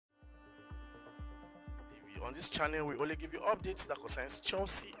On this channel, we only give you updates that concerns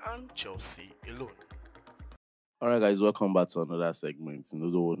Chelsea and Chelsea alone. All right, guys, welcome back to another segment. You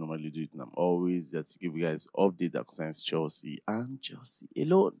know the way we normally do it, and I'm always there to give you guys update that concerns Chelsea and Chelsea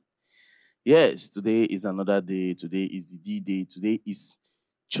alone. Yes, today is another day. Today is the D-Day. Today is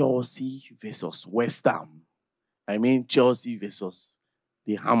Chelsea versus West Ham. I mean Chelsea versus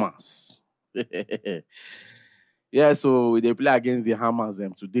the Hammers. Yeah, so they play against the Hammers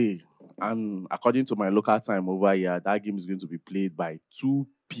today. And according to my local time over here, that game is going to be played by 2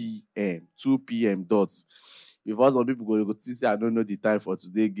 p.m. 2 p.m. dots. Before some people go to say I don't know the time for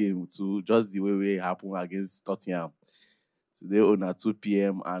today's game to just the way it happened against Tottenham. Today on at 2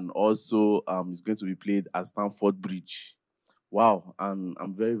 p.m. and also it's going to be played at Stamford Bridge. Wow, and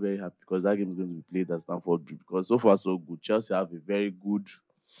I'm very, very happy because that game is going to be played at Stamford Bridge because so far so good. Chelsea have a very good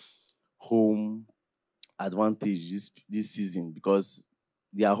home advantage this season because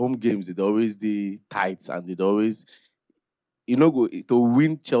their home games they always tight and they always go to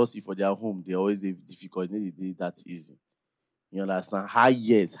win Chelsea for their home. They always difficult. They that easy. You understand? High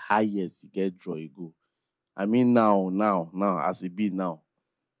years, you get draw, you go. I mean now as it be now,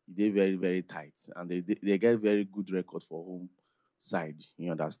 they very, very tight and they get very good record for home side.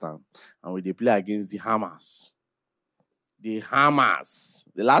 You understand? And when they play against the Hammers, the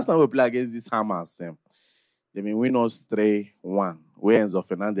last time we play against these Hammers, they may win us 3-1. Where Enzo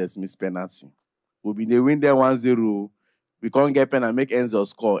Fernandez miss penalty. They win there 1-0. We can't get penalty, make Enzo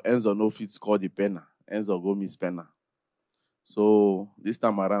score. Enzo no fit score the penalty. Enzo go miss penalty. So this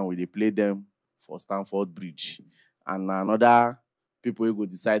time around, we play them for Stamford Bridge. And another people will go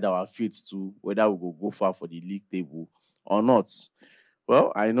decide our fate to whether we go far for the league table or not.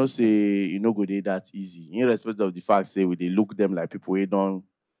 Well, I know say go dey that easy. In respect of the fact, say we they look them like people we don't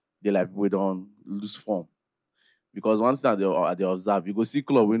lose form. Because once that they observe, you go see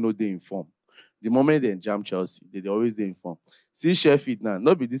club we know they inform. The moment they jam Chelsea, they always they inform. See Sheffield now,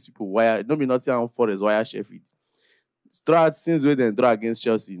 not be these people wire, not be Nottingham Forest wire Sheffield. Start since we then draw against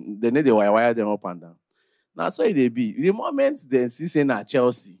Chelsea, they need the wire them up and down. Now that's why they be. The moment they see say na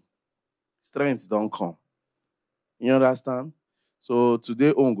Chelsea, strengths don't come. You understand? So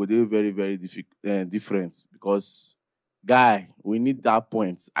today on go they very, very different because guy, we need that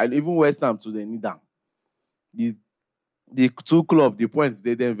point. And even West Ham too, they need them. The two clubs, the points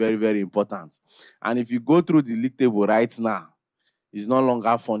they then very, very important. And if you go through the league table right now, it's no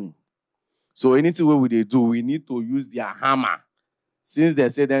longer funny. So anything we do, we need to use their hammer. Since they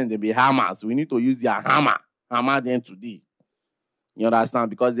say then they be hammers, we need to use their hammer them today. You understand?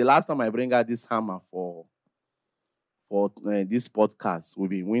 Because the last time I bring out this hammer for this podcast,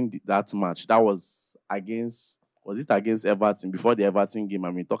 we win that match. That was it against Everton? Before the Everton game,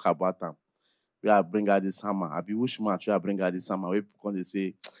 I mean, talk about them. We are bring out this hammer. I be which match we are bring out this hammer. We come they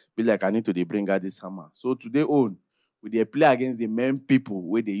say, be like I need to bring out this hammer. So today on, we play against the main people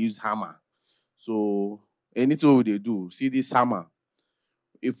where they use hammer. So anything they do, see this hammer.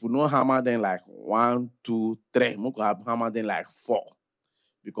 If we no hammer then like 1, 2, 3, we could have hammer then like 4.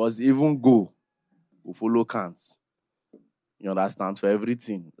 Because even go follow counts. You understand? For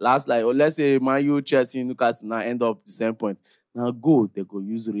everything. Last let's say Man U, Chelsea, Newcastle now end up the same point. Now go, they go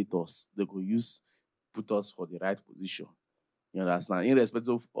use rate us. They go put us for the right position. You understand?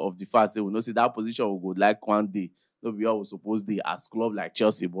 Irrespective of the fact that we know see that position will go like one day. No be all we supposed to as club like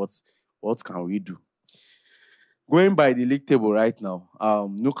Chelsea, but what can we do? Going by the league table right now,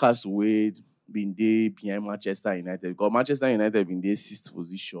 Newcastle been there behind Manchester United because Manchester United been there 6th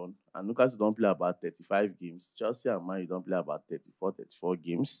position and Newcastle don't play about 35 games. Chelsea and Man U don't play about 34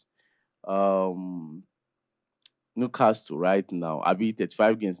 games. Newcastle right now, I be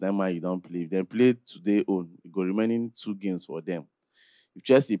 35 games now Man U don't play. If they play today on, it go remaining 2 games for them. If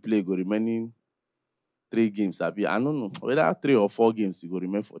Chelsea play, it go remaining 3 games. I don't know whether 3 or 4 games it go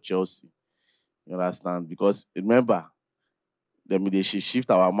remain for Chelsea. You understand? Because remember, they shift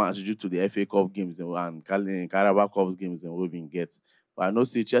our match due to the FA Cup games and Carabao Cup games and we been get. But I know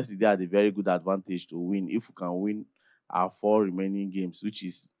say Chelsea they had a very good advantage to win if we can win our 4 remaining games, which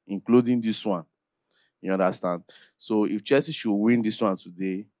is including this one. You understand? So if Chelsea should win this one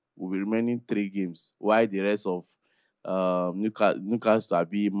today, we'll be remaining 3 games. While the rest of Newcastle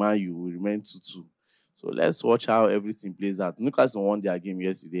Man U will remain 2-2. So let's watch how everything plays out. Newcastle won their game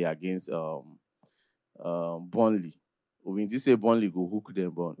yesterday against Burnley. We did say Burnley go hook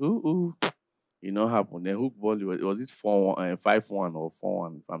them, but it not happen. Then hook Burnley. Was it 4-1, 5-1 or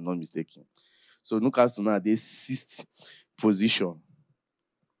 4-1 if I'm not mistaken? So Newcastle now they 6th position.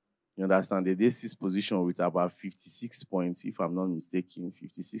 You understand? They 6th position with about 56 points, if I'm not mistaken,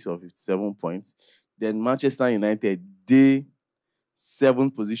 56 or 57 points. Then Manchester United they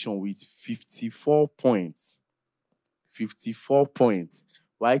seventh position with 54 points. 54 points.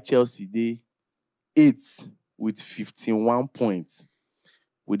 While Chelsea they 8th with 51 points.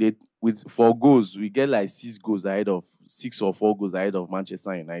 With 4 goals, we get like 6 goals ahead of 6 or 4 goals ahead of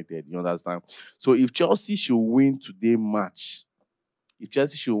Manchester United. You understand? So if Chelsea should win today match, if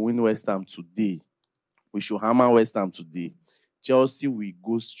Chelsea should win West Ham today, we should hammer West Ham today. Chelsea will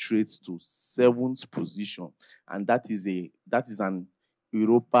go straight to 7th position, and that is an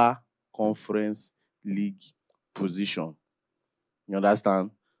Europa Conference League position. You understand?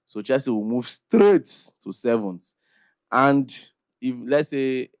 So Chelsea will move straight to 7th, and if let's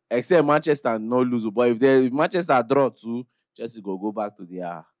say except Manchester no lose, but if Manchester draw too, Chelsea go back to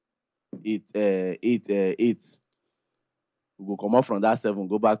their 8th. We go come out from that 7,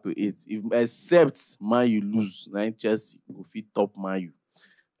 go back to 8. If except Man U lose, then Chelsea go fit top Man U.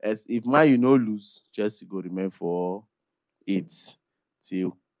 As if Man U no lose, Chelsea go remain for 8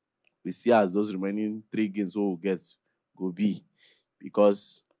 till we see as those remaining 3 games we will get go be,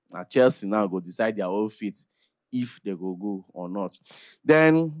 because Chelsea now go decide their own fate if they go or not.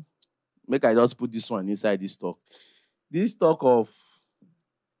 Then make I just put this one inside this talk. This talk of,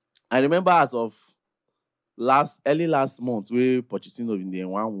 I remember as of early last month, where Pochettino in the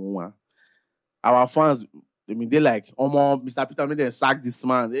 1-1, our fans, they like, Mr. Peter made them sack this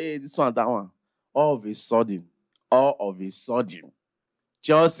man. Hey, this one, that one. All of a sudden,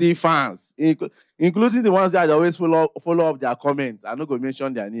 Chelsea fans, including the ones that always follow up their comments, I'm not going to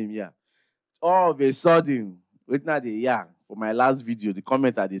mention their name here. All of a sudden, wait now for my last video, the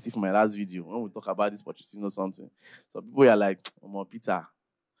comment that they see for my last video, when we talk about this Pochettino something. So people are like, Peter,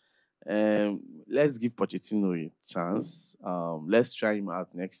 let's give Pochettino a chance. Let's try him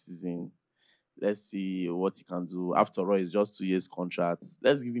out next season. Let's see what he can do. After all, it's just 2 years contract.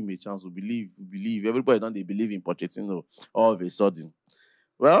 Let's give him a chance. We believe. Everybody they believe in Pochettino all of a sudden.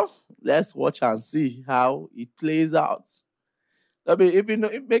 Well, let's watch and see how it plays out. I mean, if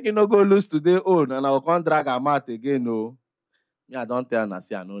make it no go lose today, and I'll come drag him out again, no. I don't tell him, I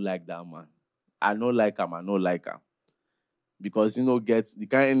say I don't like that man. I don't like him. Because get the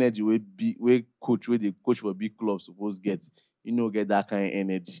kind of energy the coach for big clubs supposed get. Get that kind of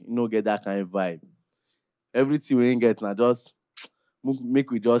energy. Get that kind of vibe. Everything we ain't get now, just make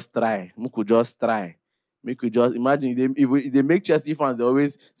we just try. Make we just imagine if they make Chelsea fans, they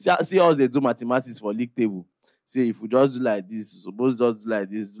always see how they do mathematics for league table. Say if we just do like this, suppose just do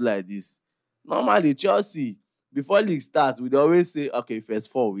like this. Normally, Chelsea, before league starts, we always say, okay,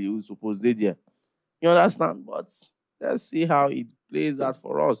 first 4, we suppose they there. You understand? But let's see how it plays out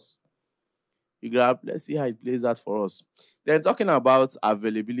for us. Let's see how it plays out for us. Then talking about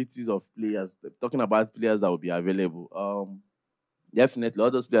availabilities of players, talking about players that will be available. Definitely,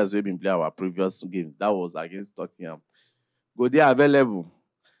 all those players who have been playing our previous game, that was against Tottenham, go there available.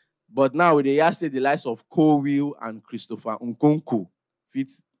 But now with the say the likes of Colwill and Christopher Nkunku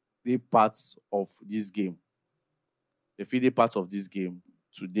fit the parts of this game. They fit the parts of this game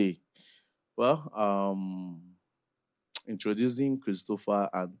today. Well, introducing Christopher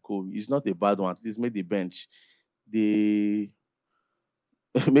and Colwill is not a bad one. At least make the bench. They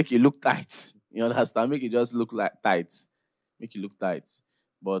make it look tight. You understand? Make it just look like tight. Make it look tight.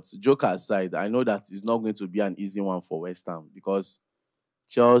 But joke aside, I know that it's not going to be an easy one for West Ham because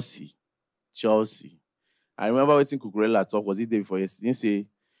Chelsea. I remember waiting Cucurella talk, was it day before yesterday? He say,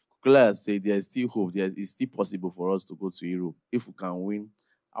 Cucurella said there's still hope. It's still possible for us to go to Europe if we can win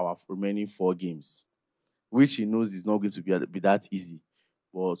our remaining 4 games, which he knows is not going to be that easy.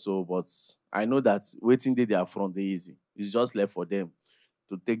 But I know that waiting day they are front, they easy. It's just left for them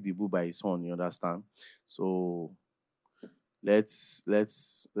to take the bull by his horn. You understand? So let's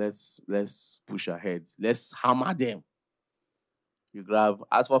push ahead. Let's hammer them. You grab.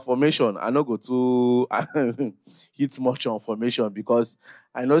 As for formation, I don't go to hit much on formation because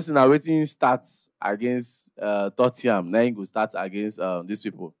I know now waiting starts against Tottenham. Now he go start against these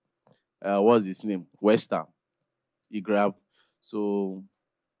people. What's his name? West Ham. You grab. So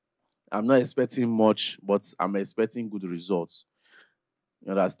I'm not expecting much, but I'm expecting good results.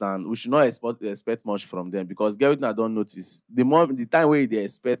 You understand? We should not expect much from them because Gerrit I don't notice the time where they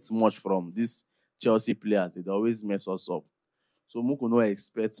expect much from these Chelsea players, they always mess us up. So Muku no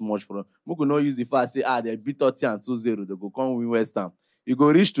expect much from them. Muku no use the fact say they beat Tottenham 2-0, they go come win West Ham. You go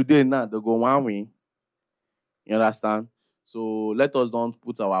reach today now, they go 1 win. You understand? So let us don't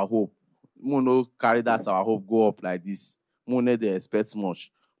put our hope. Mu no carry that our hope go up like this. Mu no they expect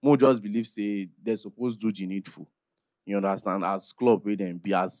much. Mu just believe say they're supposed to do the needful. You understand? As club where them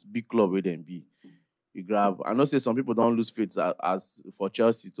be, as big club where them be. You grab. I know say some people don't lose faith as for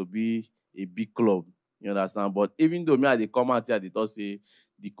Chelsea to be a big club. You understand? But even though me I dey come out here, they thought say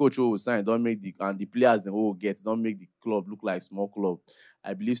the coach who will sign don't make the players they will get don't make the club look like small club.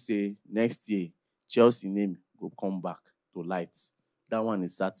 I believe say next year Chelsea name will come back to light. That one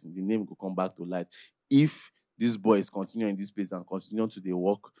is certain. The name will come back to light if these boys continue in this place and continue to they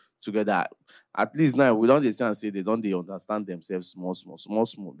work together. At least now we don't say and say they don't they understand themselves small.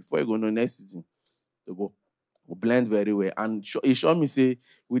 Before you go know next season, they go blend very well. And it showed me say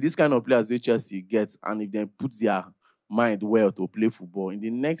with this kind of players that Chelsea gets, and if they put their mind well to play football in the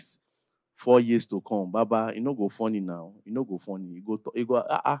next 4 years to come, Baba, you know go funny now. You know go funny. You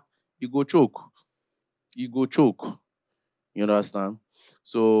go choke. You go choke. You understand?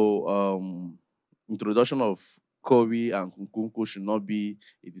 So introduction of Corey and Nkunku should not be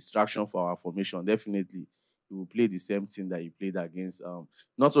a distraction for our formation. Definitely, he will play the same thing that he played against.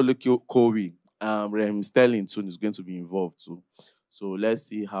 Not only Corey, Raheem Sterling too is going to be involved too. So let's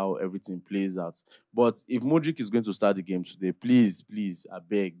see how everything plays out. But if Modric is going to start the game today, please, I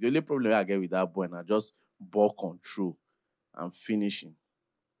beg. The only problem I get with that boy is just ball control and finishing.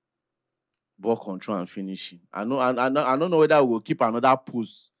 Ball control and finishing. I don't know whether we'll keep another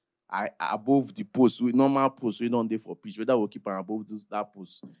post above the post, with normal post we don't do for pitch. Whether we'll keep above that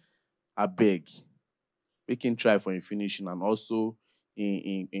post. I beg. We can try for in finishing and also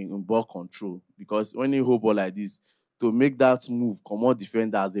in ball control. Because when you hold ball like this, to make that move, come on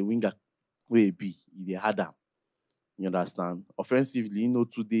defender as a winger, way be they had them. You understand? Offensively,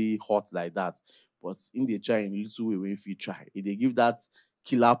 today hot like that. But in the try in little way, if you try, if they give that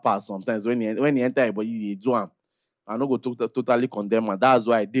killer pass sometimes when he enter a body, they do am. I no go totally condemn am. That's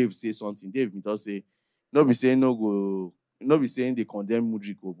why Dave say something. Dave me just say, no be saying they condemn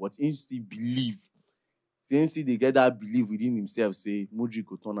Modric, but he still believe. Since they get that belief within himself, say Modric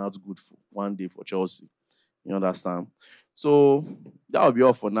will turn out good for one day for Chelsea. You understand? So that will be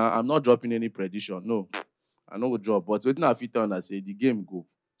all for now. I'm not dropping any prediction. No, I no go drop. But waiting I fit tell say the game go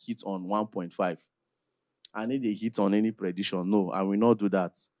hit on 1.5. I need a hit on any prediction. No, I will not do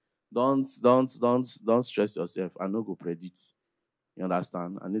that. Don't stress yourself. I no go predict. You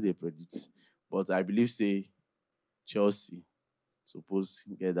understand? I need a predict. But I believe say Chelsea suppose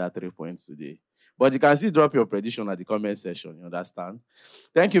get that 3 points today. But you can still drop your prediction at the comment section. You understand?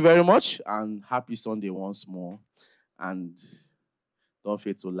 Thank you very much and happy Sunday once more. And don't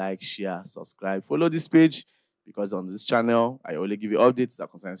forget to like, share, subscribe, follow this page because on this channel I only give you updates that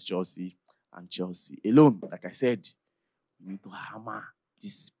concerns Chelsea and Chelsea alone. Like I said, we need to hammer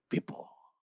these people.